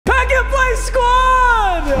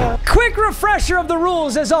refresher of the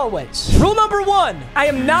rules as always. Rule number 1, I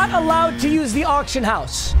am not allowed to use the auction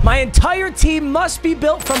house. My entire team must be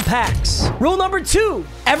built from packs. Rule number 2,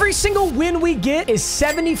 every single win we get is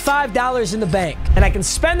 $75 in the bank, and I can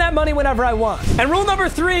spend that money whenever I want. And rule number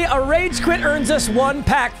 3, a rage quit earns us 1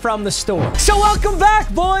 pack from the store. So welcome back,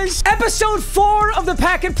 boys. Episode 4 of the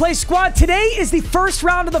Pack and Play Squad. Today is the first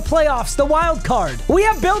round of the playoffs, the wild card. We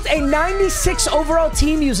have built a 96 overall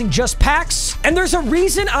team using just packs, and there's a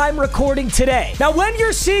reason I'm recording today. Now, when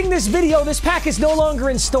you're seeing this video, this pack is no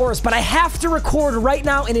longer in stores, but I have to record right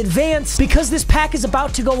now in advance because this pack is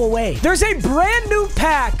about to go away. There's a brand new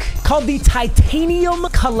pack called the Titanium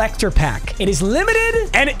Collector Pack. It is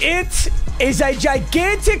limited, and it is a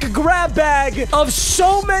gigantic grab bag of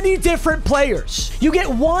so many different players. You get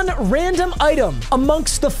 1 random item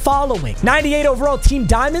amongst the following: 98 overall team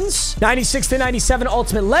diamonds, 96 to 97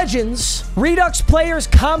 ultimate legends, redux players,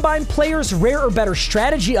 combine players, rare or better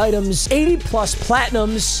strategy items, 80 plus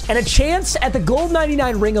platinums, and a chance at the gold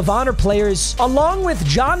 99 ring of honor players, along with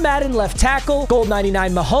John Madden left tackle, gold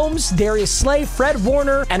 99 Mahomes, Darius Slay, Fred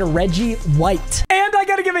Warner, and Reggie White. And I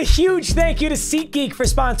gotta give a huge thank you to SeatGeek for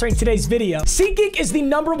sponsoring today's video. SeatGeek is the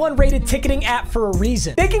 #1 rated ticketing app for a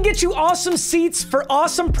reason. They can get you awesome seats for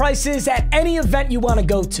awesome prices at any event you want to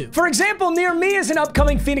go to. For example, near me is an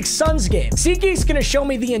upcoming Phoenix Suns game. SeatGeek's gonna show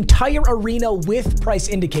me the entire arena with price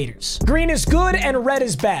indicators. Green is good and red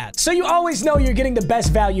is bad, so you always know you're getting the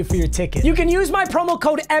best value for your ticket. You can use my promo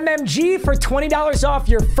code MMG for $20 off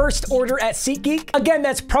your first order at SeatGeek. Again,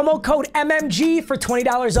 that's promo code MMG for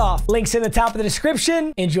 $20 off. Links in the top of the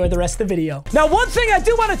description. Enjoy the rest of the video. Now, one thing I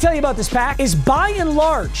do want to tell you about this pack is, by and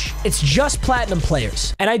large, it's just platinum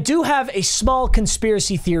players. And I do have a small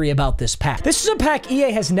conspiracy theory about this pack. This is a pack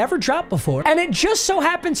EA has never dropped before, and it just so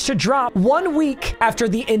happens to drop 1 week after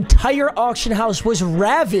the entire auction house was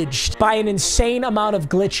ravaged by an insane amount of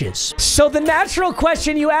glitches. So the natural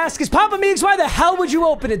question you ask is, Papa Meeks, why the hell would you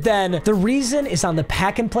open it then? The reason is, on the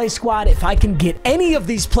Pack and Play Squad, if I can get any of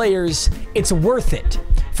these players, it's worth it.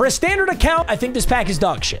 For a standard account, I think this pack is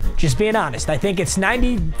dog shit. Just being honest. I think it's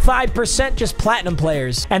 95% just platinum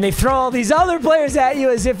players. And they throw all these other players at you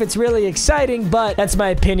as if it's really exciting, but that's my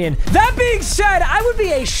opinion. That being said, I would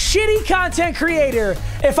be a shitty content creator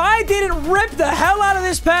if I didn't rip the hell out of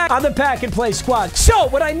this pack on the Pack and Play Squad. So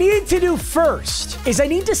what I need to do first is I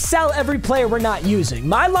need to sell every player we're not using.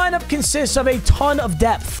 My lineup consists of a ton of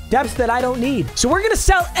depth that I don't need. So we're going to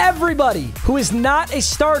sell everybody who is not a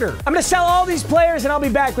starter. I'm going to sell all these players, and I'll be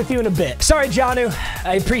back with you in a bit. Sorry, Janu.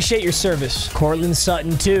 I appreciate your service. Cortland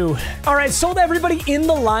Sutton, too. All right, sold everybody in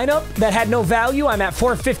the lineup that had no value. I'm at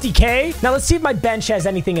 450K. Now, let's see if my bench has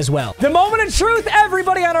anything as well. The moment of truth,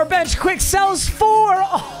 everybody on our bench quick sells for...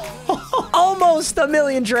 almost $1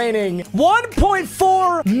 million training.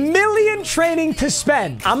 1.4 million training to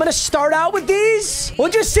spend. I'm gonna start out with these.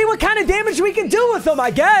 We'll just see what kind of damage we can do with them,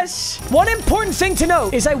 I guess. One important thing to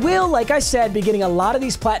note is I will, like I said, be getting a lot of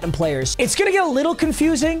these platinum players. It's gonna get a little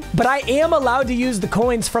confusing, but I am allowed to use the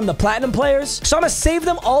coins from the platinum players. So I'm gonna save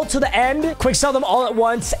them all to the end, quick sell them all at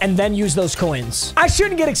once, and then use those coins. I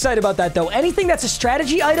shouldn't get excited about that, though. Anything that's a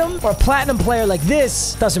strategy item or a platinum player like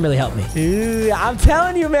this doesn't really help me. Ooh, I'm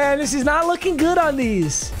telling you, man, this is not looking good on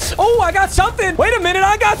these. Oh, I got something. Wait a minute,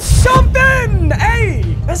 I got something. Hey,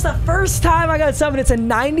 that's the first time I got something. It's a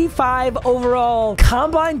 95 overall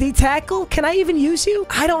combine D tackle. Can I even use you?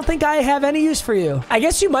 I don't think I have any use for you. I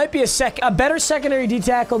guess you might be a better secondary D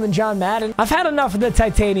tackle than John Madden. I've had enough of the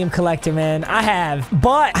Titanium Collector, man. I have,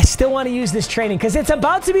 but I still want to use this training because it's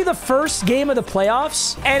about to be the first game of the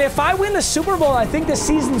playoffs. And if I win the Super Bowl, I think the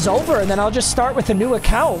season's over, and then I'll just start with a new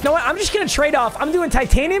account. You know what? I'm just going to trade off. I'm doing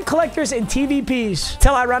Titanium Collectors and TVPs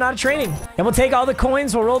till I run out of training. And we'll take all the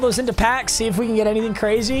coins, we'll roll those into packs, see if we can get anything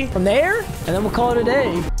crazy from there, and then we'll call it a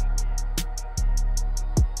day.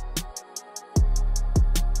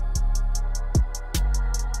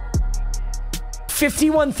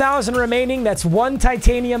 51,000 remaining. That's 1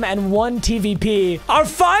 titanium and 1 TVP. Our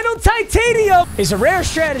final titanium is a rare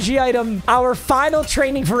strategy item. Our final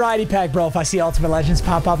training variety pack. Bro, if I see Ultimate Legends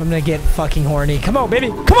pop up, I'm gonna get fucking horny. Come on, baby.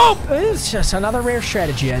 Come on. It's just another rare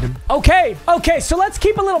strategy item. Okay, so let's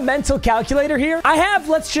keep a little mental calculator here. I have,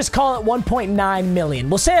 let's just call it 1.9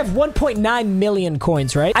 million. We'll say I have 1.9 million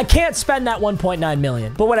coins, right? I can't spend that 1.9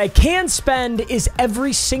 million. But what I can spend is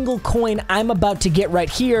every single coin I'm about to get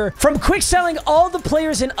right here from quick selling all the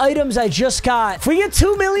players and items I just got. If we get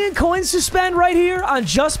 2 million coins to spend right here on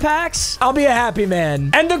just packs, I'll be a happy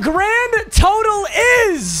man. And the grand total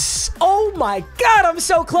is Oh my God, I'm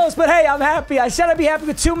so close. But hey, I'm happy. I said I'd be happy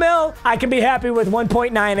with 2 mil. I can be happy with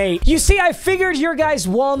 1.98. You see, I figured your guys'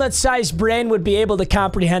 walnut-sized brain would be able to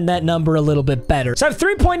comprehend that number a little bit better. So I have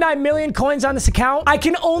 3.9 million coins on this account. I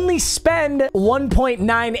can only spend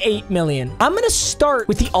 1.98 million. I'm going to start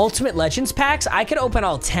with the Ultimate Legends packs. I could open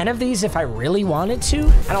all 10 of these if I really wanted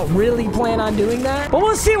to. I don't really plan on doing that, but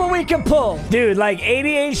we'll see what we can pull. Dude, like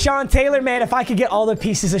 88 Sean Taylor, man, if I could get all the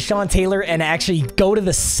pieces of Sean Taylor and actually go to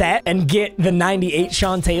the set and get the 98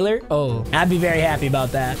 Sean Taylor, oh, I'd be very happy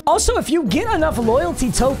about that. Also, if you get enough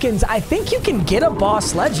loyalty tokens, I think you can get a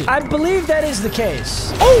boss legend. I believe that is the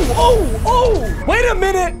case. Oh, wait a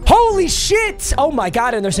minute. Holy shit. Oh my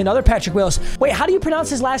God, and there's another Patrick Willis. Wait, how do you pronounce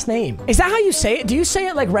his last name? Is that how you say it? Do you say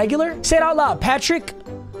it like regular? Say it out loud. Patrick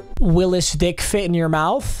Willis dick fit in your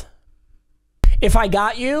mouth. If I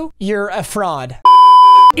got you, you're a fraud.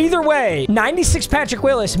 Either way, 96 Patrick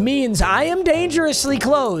Willis means I am dangerously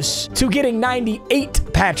close to getting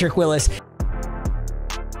 98 Patrick Willis.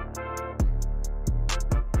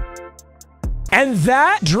 And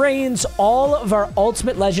that drains all of our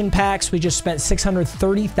Ultimate Legend packs. We just spent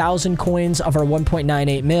 630,000 coins of our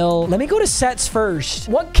 1.98 mil. Let me go to sets first.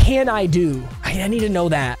 What can I do? I need to know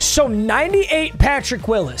that. So 98 Patrick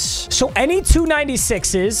Willis. So any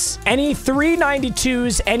 296s, any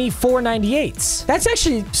 392s, any 498s. That's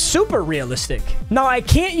actually super realistic. Now, I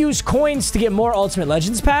can't use coins to get more Ultimate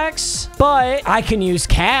Legends packs, but I can use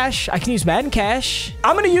cash. I can use Madden cash.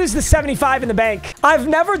 I'm going to use the 75 in the bank. I've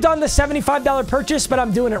never done the $75 purchase, but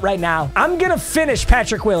I'm doing it right now. I'm gonna finish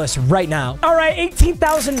Patrick Willis right now. All right,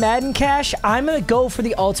 18,000 Madden cash. I'm gonna go for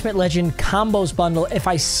the Ultimate Legend combos bundle. If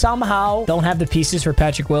I somehow don't have the pieces for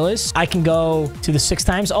Patrick Willis, I can go to the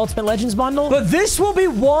 6x Ultimate Legends bundle. But this will be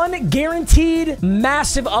one guaranteed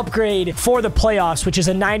massive upgrade for the playoffs, which is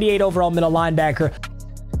a 98 overall middle linebacker.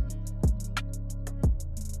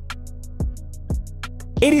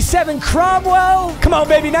 87 Cromwell. Come on,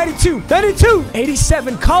 baby. 92. 92.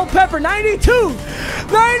 87 Culpepper. 92.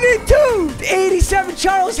 92. 87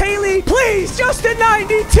 Charles Haley. Please, just a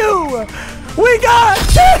 92. We got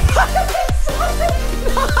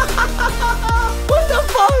what the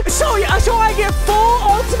fuck? So I get full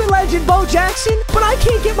Ultimate Legend Bo Jackson, but I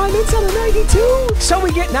can't get my mints on a 92. So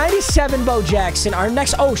we get 97 Bo Jackson. Our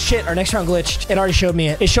next, oh shit, our next round glitched. It already showed me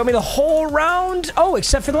it. It showed me the whole round. Oh,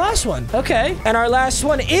 except for the last one. Okay. And our last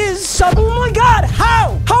one is, oh my God,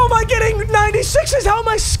 how? How am I getting 96s? How am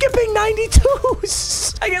I skipping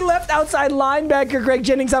 92s? I get left outside linebacker Greg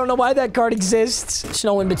Jennings. I don't know why that card exists. There's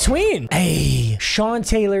no in between. Hey, Sean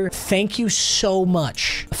Taylor, thank you so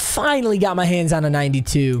much. Finally got my hands on a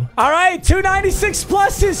 92. All right, 296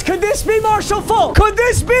 pluses. Could this be Marshall Falk? Could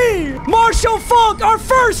this be Marshall Falk? Our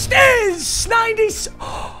first is 90.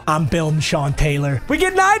 I'm building Sean Taylor. We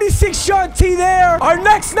get 96 Sean T there. Our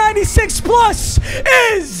next 96 plus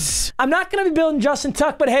is... I'm not going to be building Justin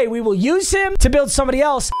Tuck, but hey, we will use him to build somebody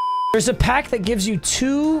else. There's a pack that gives you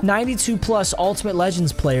 2 92 plus Ultimate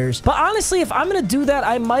Legends players. But honestly, if I'm going to do that,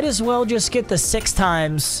 I might as well just get the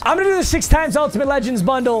 6x. I'm going to do the 6x Ultimate Legends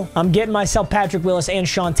bundle. I'm getting myself Patrick Willis and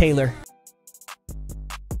Sean Taylor.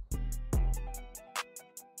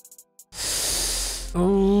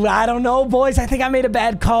 Ooh, I don't know, boys. I think I made a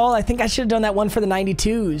bad call. I think I should have done that one for the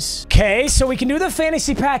 92s. Okay, so we can do the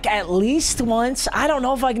fantasy pack at least once. I don't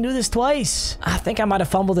know if I can do this twice. I think I might have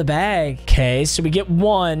fumbled the bag. Okay, so we get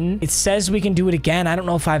 1. It says we can do it again. I don't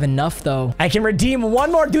know if I have enough, though. I can redeem 1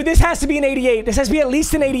 more. Dude, this has to be an 88. This has to be at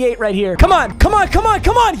least an 88 right here. Come on, come on, come on,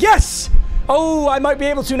 come on. Yes! Oh, I might be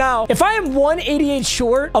able to now. If I am 188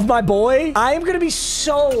 short of my boy, I am going to be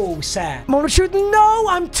so sad. Moment of truth. No,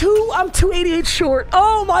 I'm 288 short.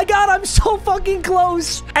 Oh my God, I'm so fucking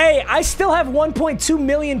close. Hey, I still have 1.2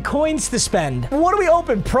 million coins to spend. What do we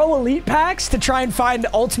open? Pro Elite packs to try and find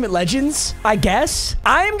Ultimate Legends, I guess.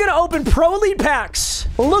 I am going to open Pro Elite packs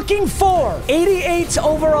looking for 88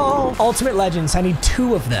 overall Ultimate Legends. I need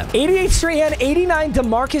 2 of them. 88 Strahan, 89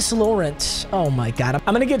 DeMarcus Lawrence. Oh my God.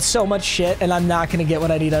 I'm going to get so much shit. And I'm not going to get what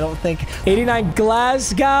I need, I don't think. 89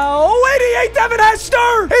 Glasgow. Oh, 88 Devin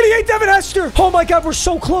Hester. 88 Devin Hester. Oh my God, we're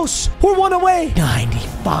so close. We're 1 away.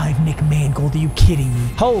 95 Nick Mangold. Are you kidding me?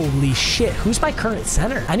 Holy shit. Who's my current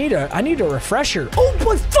center? I need a refresher. Oh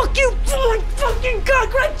boy, fuck you. Oh my fucking God,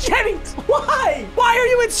 Greg Jennings. Why? Why are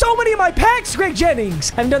you in so many of my packs, Greg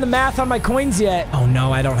Jennings? I haven't done the math on my coins yet. Oh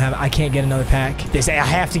no, I can't get another pack. They say I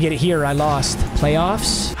have to get it here. I lost.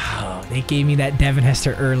 Playoffs? Oh, they gave me that Devin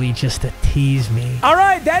Hester early just to tease me. All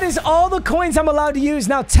right, that is all the coins I'm allowed to use.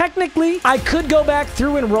 Now, technically, I could go back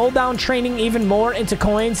through and roll down training even more into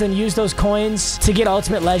coins and use those coins to get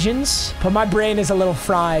Ultimate Legends, but my brain is a little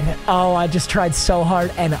fried. Oh, I just tried so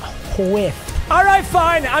hard and whiffed. All right. right,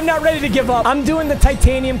 fine. I'm not ready to give up. I'm doing the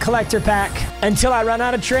titanium collector pack. Until I run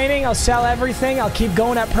out of training, I'll sell everything. I'll keep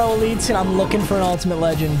going at Pro Elites, and I'm looking for an Ultimate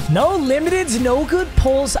Legend. No limiteds, no good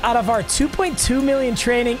pulls out of our 2.2 million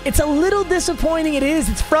training. It's a little disappointing. It is.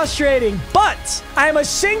 It's frustrating. But I am a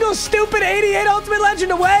single stupid 88 Ultimate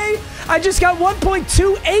Legend away. I just got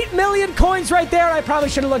 1.28 million coins right there. I probably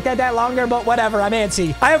should have looked at that longer, but whatever. I'm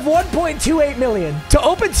antsy. I have 1.28 million to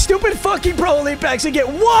open stupid fucking Pro Elite packs and get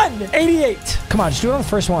 188. Come on, just do it on the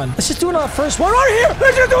first one. Let's just do it on the first one right here.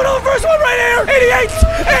 Let's just do it on the first one right here. 88!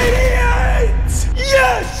 88!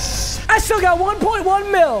 Yes! I still got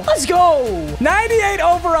 1.1 mil. Let's go. 98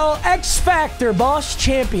 overall X Factor boss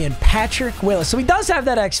champion Patrick Willis. So he does have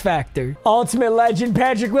that X Factor. Ultimate Legend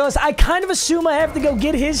Patrick Willis. I kind of assume I have to go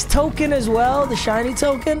get his token as well, the shiny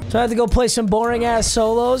token. So I have to go play some boring ass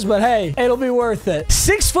solos, but hey, it'll be worth it.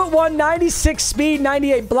 6'1", 96 speed,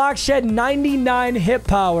 98 block shed, 99 hit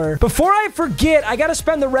power. Before I forget, I got to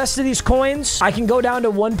spend the rest of these coins. I can go down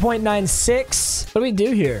to 1.96. What do we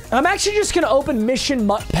do here? I'm actually just going to open mission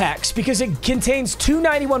mutt packs because it contains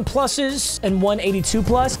 291 pluses and 182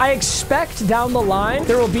 plus. I expect down the line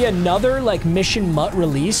there will be another like mission mutt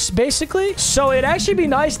release basically. So it'd actually be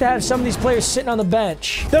nice to have some of these players sitting on the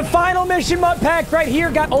bench. The final mission mutt pack right here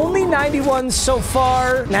got only 91 so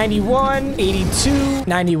far. 91, 82,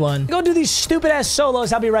 91. Go do these stupid ass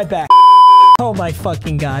solos. I'll be right back. Oh my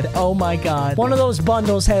fucking god. Oh my god. One of those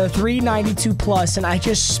bundles had a 392 plus and I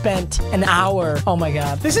just spent an hour. Oh my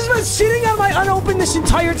god. This has been sitting on my unopened this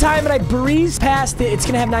entire time and I breezed past it. It's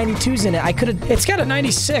gonna have 92s in it. I could have... It's got a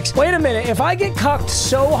 96. Wait a minute. If I get cucked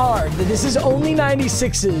so hard that this is only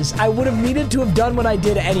 96s, I would have needed to have done what I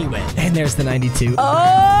did anyway. And there's the 92.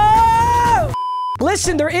 Oh!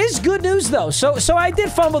 Listen, there is good news, though. So I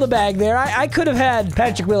did fumble the bag there. I could have had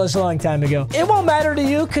Patrick Willis a long time ago. It won't matter to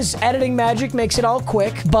you because editing magic makes it all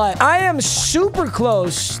quick. But I am super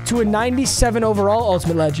close to a 97 overall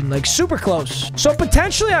Ultimate Legend. Like, super close. So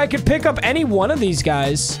potentially I could pick up any one of these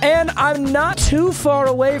guys. And I'm not too far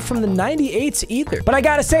away from the 98s either. But I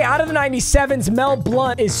gotta say, out of the 97s, Mel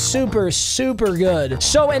Blunt is super, super good.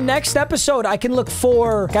 So in next episode, I can look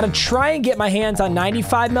for... Gotta try and get my hands on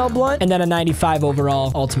 95 Mel Blunt and then a 95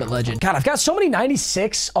 overall Ultimate Legend. God, I've got so many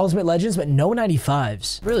 96 Ultimate Legends, but no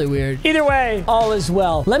 95s. Really weird. Either way, all is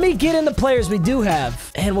well. Let me get in the players we do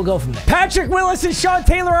have, and we'll go from there. Patrick Willis and Sean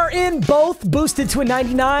Taylor are in, both boosted to a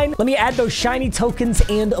 99. Let me add those shiny tokens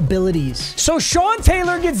and abilities. So Sean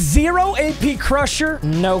Taylor gets 0 AP Crusher.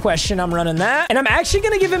 No question, I'm running that. And I'm actually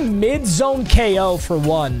going to give him mid-zone KO for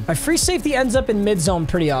 1. My free safety ends up in mid-zone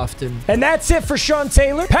pretty often. And that's it for Sean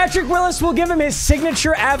Taylor. Patrick Willis will give him his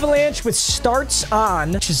signature Avalanche with starts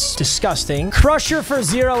on, which is disgusting. Crusher for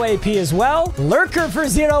 0 AP as well. Lurker for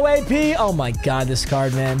 0 AP. Oh my god, this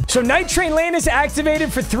card, man. So Night Train Lane is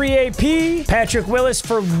activated for 3 AP. Patrick Willis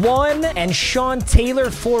for 1 and Sean Taylor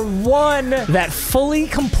for 1. That fully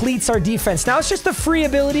completes our defense. Now it's just the free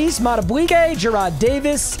abilities. Matabuike, Gerard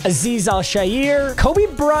Davis, Aziz Al-Shair. Kobe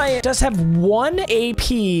Bryant does have 1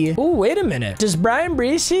 AP. Ooh, wait a minute. Does Brian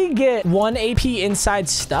Breesy get 1 AP inside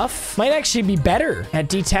stuff? Might actually be better at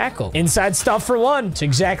D-Tackle. Inside stuff for 1. It's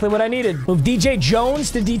exactly what I needed. Move DJ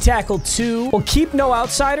Jones to D-Tackle 2. We'll keep no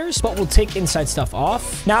outsiders, but we'll take inside stuff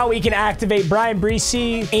off. Now we can activate Brian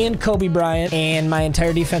Breesy and Kobe Bryant, and my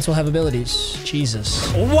entire defense will have abilities.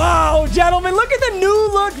 Jesus. Wow, gentlemen, look at the new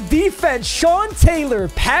look defense. Sean Taylor,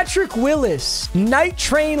 Patrick Willis, Night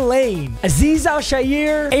Train Lane, Aziz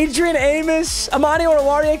Al-Shair, Adrian Amos, Amani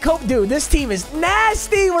Oruwariye, Cope. Dude, this team is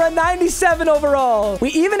nasty. We're a 97 overall. We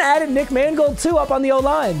even added Nick Mangold, too, up on the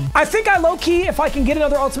O-line. I think I low-key, if I can get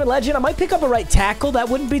another Ultimate Legend, I might pick up a right tackle. That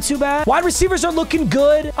wouldn't be too bad. Wide receivers are looking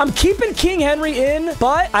good. I'm keeping King Henry in,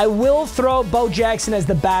 but I will throw Bo Jackson as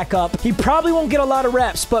the backup. He probably won't get a lot of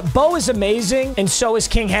reps, but Bo is amazing, and so is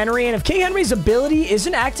King Henry. And if King Henry's ability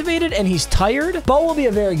isn't activated and he's tired, Bo will be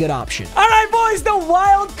a very good option. All right, boys, the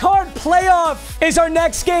wild card playoff is our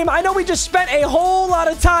next game. I know we just spent a whole lot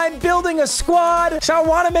of time building a squad, so I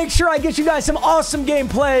want to make sure I get you guys some awesome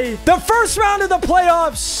gameplay. The first round of the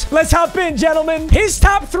playoffs. Let's hop in, gentlemen. His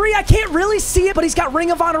top 3, I can't really see it, but he's got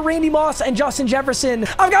Ring of Honor Randy Moss and Justin Jefferson.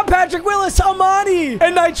 I've got Patrick Willis, Amani,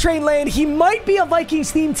 and Night Train Lane. He might be a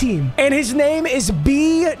Vikings theme team, and his name is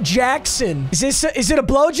B. Jackson. Is it a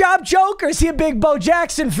blowjob joke, or is he a big Bo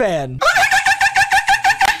Jackson fan?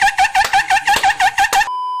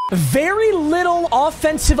 Very little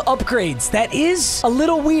offensive upgrades. That is a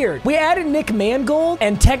little weird. We added Nick Mangold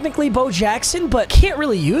and technically Bo Jackson, but can't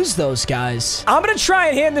really use those guys. I'm going to try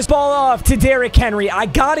and hand this ball off to Derrick Henry. I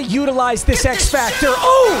got to utilize this X Factor.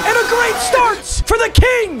 Oh, and a great start for the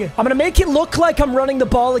King. I'm going to make it look like I'm running the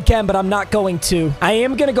ball again, but I'm not going to. I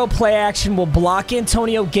am going to go play action. We'll block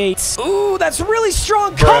Antonio Gates. Ooh, that's really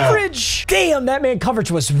strong coverage. Damn, that man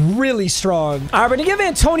coverage was really strong. All right, we're going to give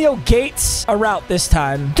Antonio Gates a route this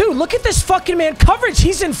time. Dude, look at this fucking man coverage.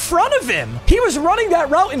 He's in front of him. He was running that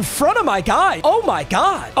route in front of my guy. Oh my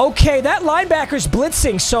God. Okay, that linebacker's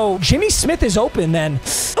blitzing, so Jimmy Smith is open then.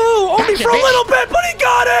 Ooh, only for a little bit, but he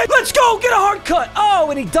got it. Let's go, get a hard cut. Oh,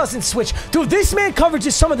 and he doesn't switch. Dude, this man coverage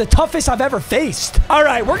is some of the toughest I've ever faced. All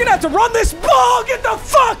right, we're gonna have to run this ball. Get the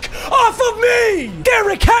fuck off of me.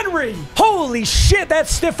 Derrick Henry. Holy shit, that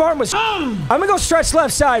stiff arm was... I'm gonna go stretch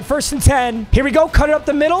left side, 1st and 10. Here we go, cut it up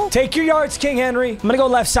the middle. Take your yards, King Henry. I'm gonna go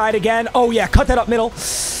left side again. Oh yeah, cut that up middle.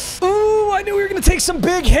 Ooh, I knew we were going to take some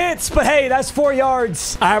big hits, but hey, that's 4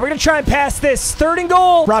 yards. All right, we're going to try and pass this. 3rd and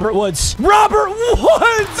goal. Robert Woods. Robert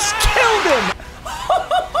Woods killed him.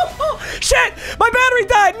 Shit, my battery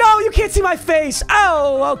died. No, you can't see my face.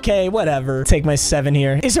 Oh, okay, whatever. Take my 7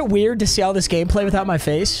 here. Is it weird to see all this gameplay without my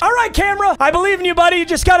face? All right, camera. I believe in you, buddy. You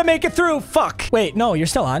just got to make it through. Fuck. Wait, no, you're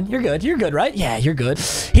still on. You're good. You're good, right? Yeah, you're good.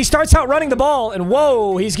 He starts out running the ball, and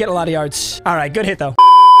whoa, he's getting a lot of yards. All right, good hit, though.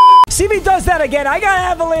 See if he does that again. I got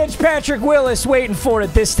Avalanche Patrick Willis waiting for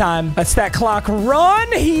it this time. Let's that clock run.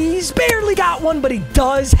 He's barely got one, but he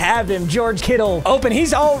does have him. George Kittle open.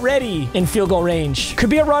 He's already in field goal range. Could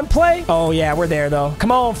be a run play. Oh, yeah, we're there, though.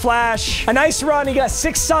 Come on, Flash. A nice run. He got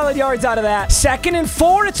 6 solid yards out of that. 2nd and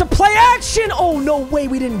 4. It's a play action. Oh, no way.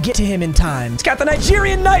 We didn't get to him in time. He's got the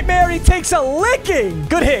Nigerian Nightmare. He takes a licking.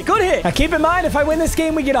 Good hit. Good hit. Now, keep in mind, if I win this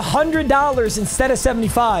game, we get $100 instead of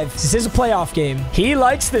 $75. This is a playoff game. He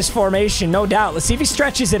likes this formation, no doubt. Let's see if he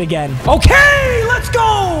stretches it again. Okay, let's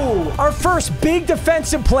go. Our first big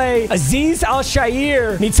defensive play. Azeez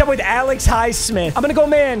Al-Shaair needs up with Alex Highsmith. I'm gonna go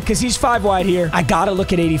man because he's 5 wide here. I gotta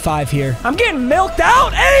look at 85 here. I'm getting milked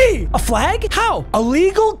out. Hey, a flag? How?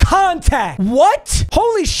 Illegal contact. What?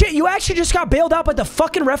 Holy shit, you actually just got bailed out by the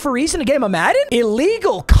fucking referees in a game of Madden?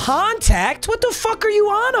 Illegal contact? What the fuck are you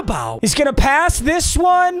on about? He's gonna pass this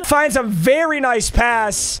one. Finds a very nice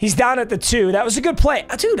pass. He's down at the 2. That was a good play.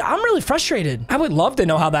 Dude, I'm really frustrated. I would love to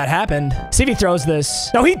know how that happened. See if he throws this.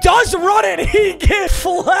 No, he does run it. He gets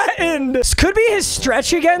flattened. This could be his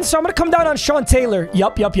stretch again, so I'm gonna come down on Sean Taylor.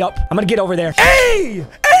 Yup. I'm gonna get over there. Hey,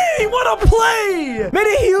 what a play.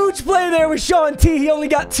 Made a huge play there with Sean T. He only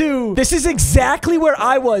got 2. This is exactly where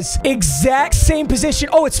I was. Exact same position.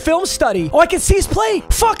 Oh, it's film study. Oh, I can see his play.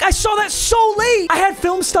 Fuck, I saw that so late. I had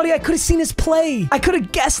film study. I could have seen his play. I could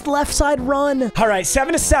have guessed left side run. All right,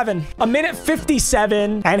 7-7. A minute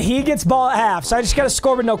 57, and he gets ball at half, so I just got to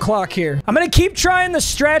score with no clock here. I'm going to keep trying the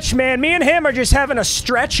stretch, man. Me and him are just having a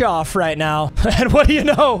stretch off right now. And what do you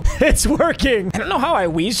know? It's working. I don't know how I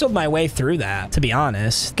weaseled my way through that, to be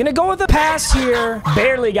honest. Gonna go with the pass here.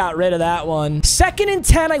 Barely got rid of that one. 2nd and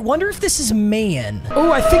 10. I wonder if this is man.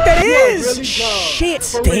 Oh, I think that is. Really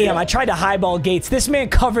shit. Damn, I tried to highball Gates. This man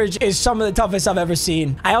coverage is some of the toughest I've ever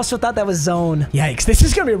seen. I also thought that was zone. Yikes. This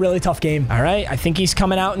is gonna be a really tough game. All right. I think he's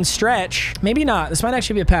coming out in stretch. Maybe not. This might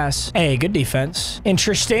actually be a pass. Hey, good defense.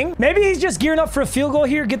 Interesting. Maybe he's just gearing up for a field goal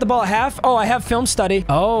here. Get the ball at half. Oh, I have film study.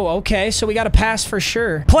 Oh, okay. So we got a pass for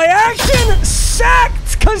sure. Play action.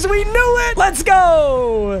 Sacked because we knew it. Let's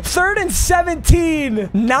go. 3rd and 17.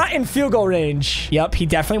 Not in field goal range. Yep. He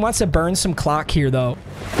definitely wants to burn some clock here, though.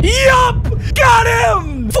 Yup! Got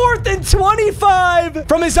him! 4th and 25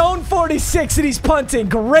 from his own 46, and he's punting.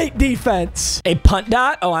 Great defense. A punt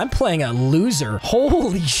dot? Oh, I'm playing a loser.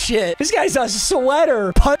 Holy shit. This guy's a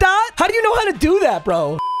sweater. Punt dot? How do you know how to do that,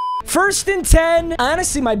 bro? 1st and 10.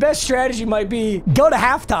 Honestly, my best strategy might be go to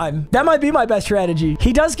halftime. That might be my best strategy.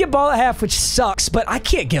 He does get ball at half, which sucks, but I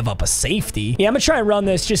can't give up a safety. Yeah, I'm gonna try and run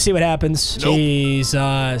this, just see what happens. Nope.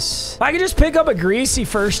 Jesus. If I could just pick up a greasy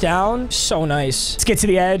 1st down, so nice. Let's get to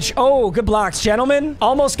the edge. Oh, good blocks, gentlemen.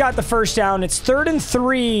 Almost got the 1st down. It's 3rd and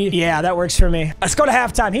 3. Yeah, that works for me. Let's go to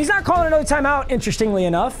halftime. He's not calling another timeout, interestingly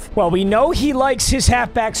enough. Well, we know he likes his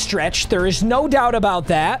halfback stretch. There is no doubt about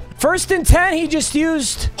that. 1st and 10, he just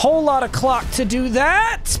used whole lot of clock to do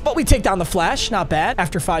that, but we take down the Flash. Not bad.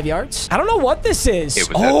 After 5 yards. I don't know what this is.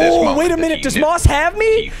 Oh, wait a minute. Does Moss have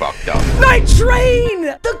me? He fucked up. Night Train!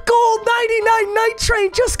 The gold 99 Night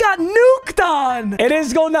Train just got nuked on. It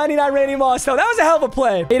is gold 99 Randy Moss, though. That was a hell of a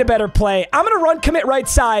play. Made a better play. I'm going to run commit right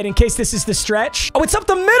side in case this is the stretch. Oh, it's up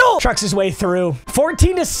the middle. Trucks his way through.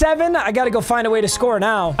 14-7. I got to go find a way to score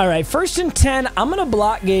now. All right, 1st and 10. I'm going to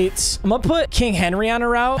block Gates. I'm going to put King Henry on a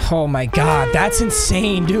route. Oh my God, that's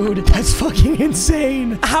insane, dude. That's fucking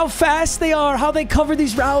insane. How fast they are, how they cover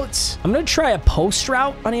these routes. I'm gonna try a post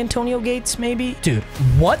route on Antonio Gates, maybe. Dude,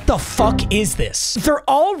 what the fuck is this? They're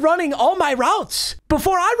all running all my routes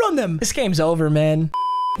before I run them. This game's over, man.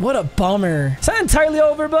 What a bummer. It's not entirely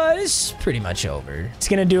over, but it's pretty much over. It's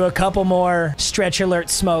gonna do a couple more stretch alert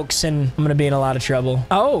smokes, and I'm gonna be in a lot of trouble.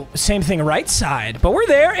 Oh, same thing right side. But we're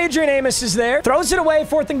there. Adrian Amos is there. Throws it away,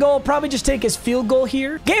 4th and goal. Probably just take his field goal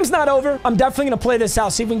here. Game's not over. I'm definitely gonna play this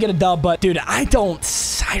out, see if we can get a dub. But, dude, I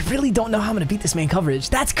really don't know how I'm gonna beat this man coverage.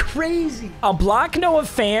 That's crazy. I'll block Noah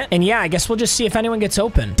Fant, and yeah, I guess we'll just see if anyone gets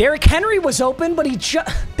open. Derrick Henry was open, but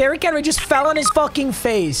Derrick Henry just fell on his fucking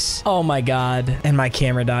face. Oh my God. And my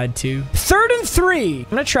camera died too. 3rd and 3. I'm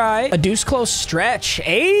gonna try a deuce close stretch.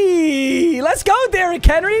 Hey, let's go, Derrick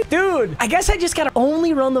Henry. Dude, I guess I just gotta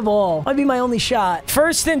only run the ball. Might be my only shot.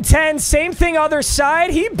 1st and 10. Same thing other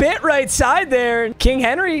side. He bit right side there. King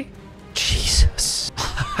Henry. Jesus.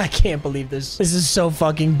 I can't believe this. This is so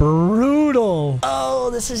fucking brutal. Oh,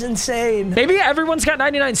 this is insane. Maybe everyone's got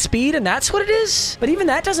 99 speed and that's what it is. But even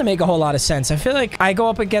that doesn't make a whole lot of sense. I feel like I go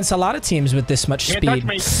up against a lot of teams with this much speed.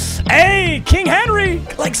 Hey, King Henry.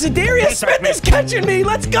 Like Zadarius Smith is catching me.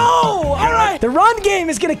 Let's go. All right. The run game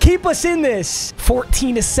is going to keep us in this.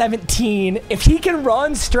 14-17. If he can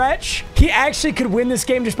run stretch, he actually could win this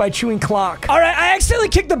game just by chewing clock. All right. I accidentally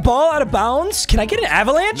kicked the ball out of bounds. Can I get an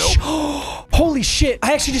avalanche? Nope. Holy shit.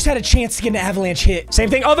 I actually just had a chance to get an avalanche hit. Same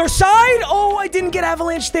thing other side. Oh, I didn't get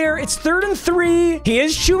avalanche there. It's 3rd and 3. He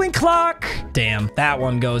is chewing clock. Damn, that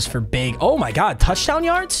one goes for big. Oh my God, touchdown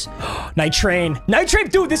yards. Night Train,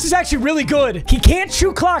 dude, this is actually really good. He can't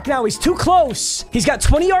chew clock now. He's too close. He's got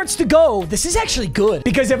 20 yards to go. This is actually good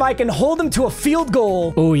because if I can hold him to a field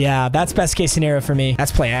goal. Oh yeah, that's best case scenario for me.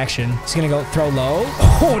 That's play action. He's gonna go throw low.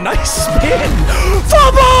 Oh, nice spin.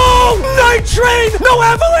 Fumble! Night Train, no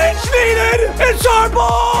avalanche needed. It's our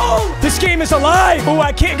ball. This game is alive. Oh,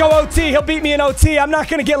 I can't go OT. He'll beat me in OT. I'm not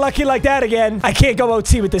gonna get lucky like that again. I can't go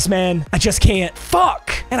OT with this man. I just can't.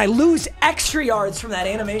 Fuck. And I lose extra yards from that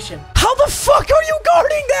animation. How the fuck are you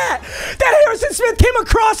guarding that? That Harrison Smith came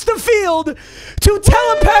across the field to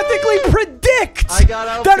telepathically predict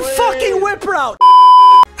that fucking whip route.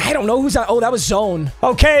 I don't know who's on. Oh, that was zone.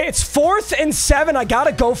 Okay, it's 4th and 7. I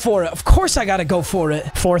gotta go for it. Of course I gotta go for it.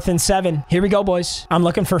 4th and 7. Here we go, boys. I'm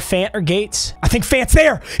looking for Fant or Gates. I think Fant's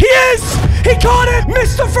there. He is! He caught it!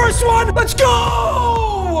 Missed the first one! Let's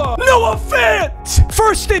go! Noah Fant!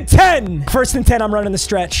 1st and 10. 1st and 10, I'm running the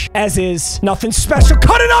stretch. As is. Nothing special.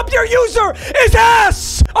 Cut it up! Your user is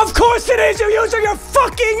ass! Of course it is! Your user, your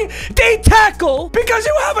fucking D tackle! Because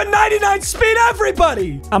you have a 99 speed,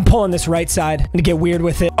 everybody! I'm pulling this right side. I'm gonna get weird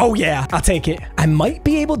with it. Oh yeah, I'll take it. I might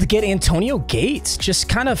be able to get Antonio Gates just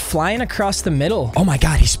kind of flying across the middle. Oh my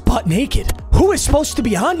God, he's butt naked. Who is supposed to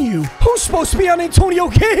be on you? Who's supposed to be on Antonio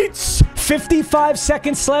Gates? 55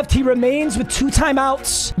 seconds left. He remains with 2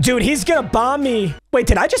 timeouts. Dude, he's gonna bomb me. Wait,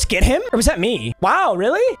 did I just get him? Or was that me? Wow,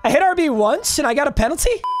 really? I hit RB once and I got a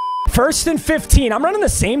penalty? 1st and 15. I'm running the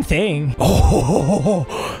same thing.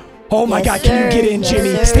 Oh my God, can you get in,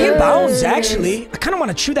 Jimmy? Stay in bounds, actually. I kind of want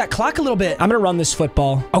to chew that clock a little bit. I'm going to run this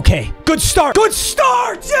football. Okay, good start. Good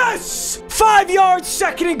start, yes! 5 yards,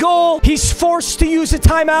 2nd and goal. He's forced to use a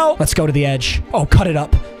timeout. Let's go to the edge. Oh, cut it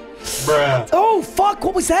up. Bruh. Oh, fuck.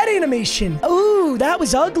 What was that animation? Ooh, that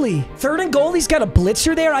was ugly. 3rd and goal. He's got a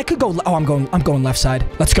blitzer there. I could go. Oh, I'm going left side.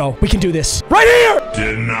 Let's go. We can do this. Right here.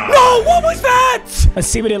 Did not. No, what was that? Let's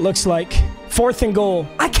see what it looks like. 4th and goal.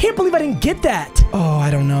 I can't believe I didn't get that. Oh,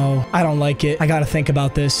 I don't know. I don't like it. I gotta think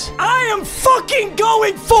about this. I am fucking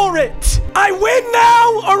going for it. I win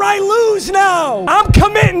now or I lose now. I'm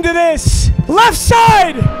committing to this. Left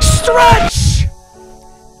side. Stretch.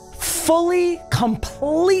 Fully,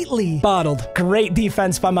 completely bottled. Great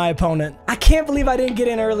defense by my opponent. I can't believe I didn't get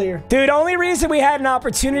in earlier. Dude, only reason we had an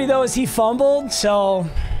opportunity, though, is he fumbled. So...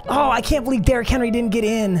 Oh, I can't believe Derrick Henry didn't get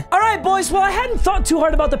in. All right, boys. Well, I hadn't thought too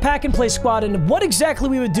hard about the pack and play squad and what exactly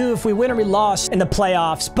we would do if we win or we lost in the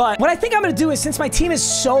playoffs. But what I think I'm going to do is, since my team is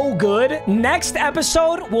so good, next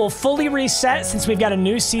episode we'll fully reset since we've got a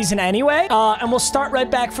new season anyway. And we'll start right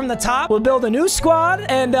back from the top. We'll build a new squad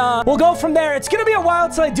and we'll go from there. It's going to be a while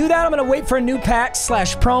till I do that. I'm going to wait for a new pack /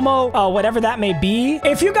 promo, whatever that may be.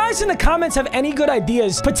 If you guys in the comments have any good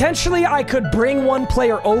ideas, potentially I could bring one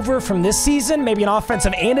player over from this season, maybe an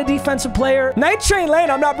offensive and and a defensive player. Night Train Lane,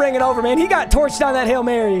 I'm not bringing over, man. He got torched on that Hail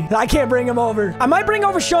Mary. I can't bring him over. I might bring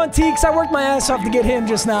over Sean T because I worked my ass off to get him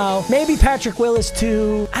just now. Maybe Patrick Willis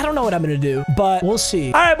too. I don't know what I'm going to do, but we'll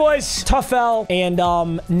see. All right, boys. Tough L. And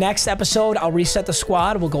next episode, I'll reset the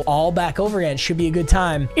squad. We'll go all back over again. Should be a good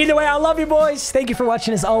time. Either way, I love you, boys. Thank you for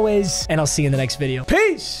watching as always, and I'll see you in the next video.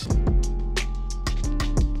 Peace.